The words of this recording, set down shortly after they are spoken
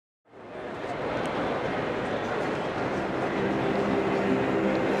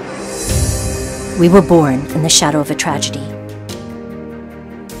We were born in the shadow of a tragedy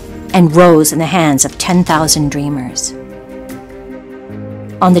and rose in the hands of 10,000 dreamers.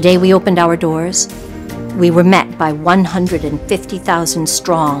 On the day we opened our doors, we were met by 150,000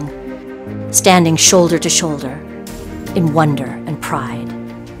 strong, standing shoulder to shoulder in wonder and pride.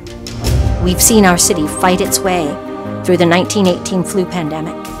 We've seen our city fight its way through the 1918 flu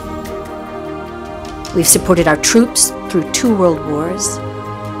pandemic. We've supported our troops through 2 world wars,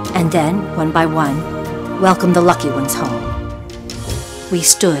 and then, one by one, welcomed the lucky ones home. We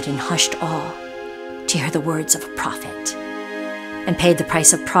stood in hushed awe to hear the words of a prophet, and paid the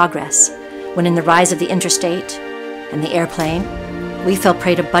price of progress when, in the rise of the interstate and the airplane, we fell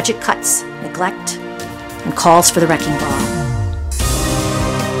prey to budget cuts, neglect, and calls for the wrecking ball.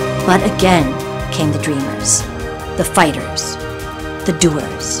 But again came the dreamers, the fighters, the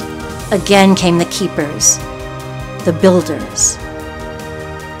doers. Again came the keepers, the builders,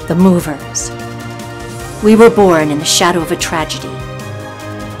 the movers. We were born in the shadow of a tragedy,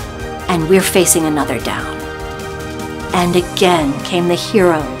 and we're facing another down. And again came the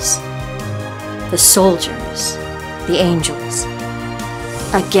heroes, the soldiers, the angels.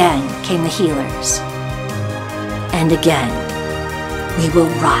 Again came the healers. And again, we will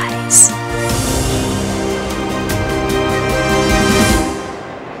rise.